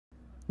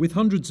With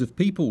hundreds of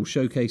people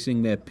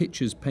showcasing their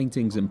pictures,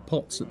 paintings and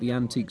pots at the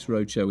Antiques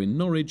Roadshow in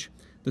Norwich,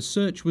 the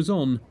search was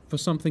on for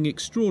something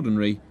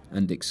extraordinary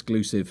and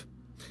exclusive.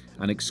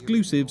 And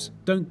exclusives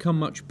don't come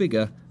much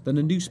bigger than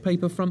a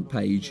newspaper front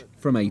page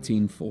from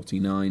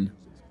 1849.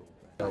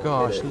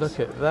 Gosh, look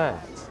at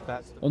that.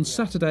 On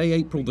Saturday,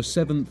 April the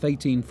 7th,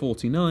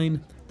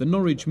 1849, the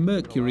Norwich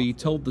Mercury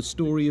told the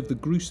story of the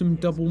gruesome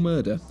double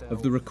murder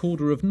of the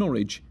Recorder of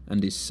Norwich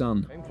and his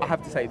son. I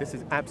have to say this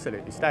is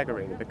absolutely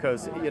staggering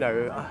because, you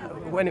know,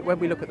 when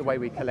we look at the way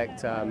we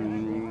collect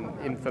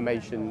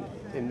information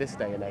in this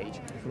day and age,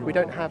 we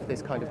don't have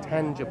this kind of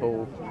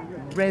tangible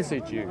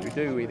residue,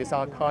 do we? This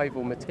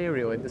archival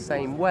material in the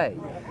same way.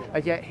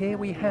 And yet here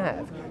we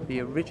have the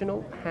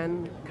original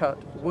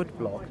hand-cut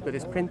woodblock that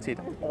is printed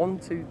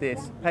onto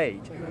this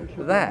page.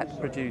 That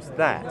produced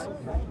that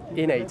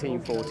in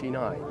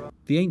 1849.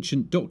 The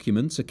ancient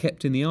documents are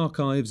kept in the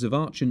archives of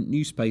Archant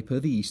newspaper,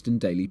 the Eastern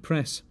Daily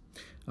Press.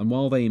 And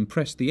while they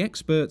impressed the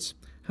experts,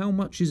 how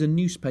much is a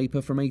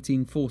newspaper from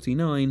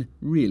 1849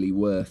 really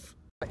worth?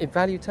 In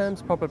value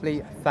terms, probably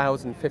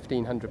 £1,000,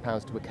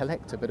 £1,500 to a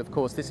collector, but of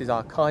course this is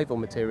archival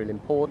material,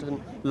 important,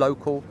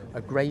 local,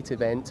 a great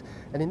event,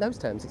 and in those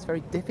terms it's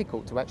very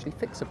difficult to actually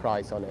fix a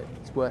price on it.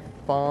 It's worth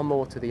far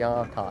more to the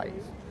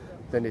archive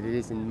than it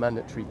is in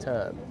monetary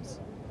terms.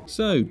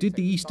 So, did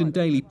the Eastern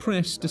Daily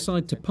Press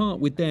decide to part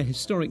with their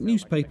historic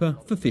newspaper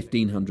for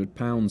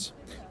 £1,500?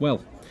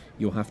 Well,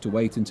 you'll have to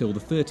wait until the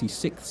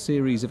 36th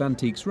series of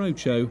Antiques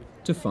Roadshow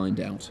to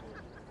find out.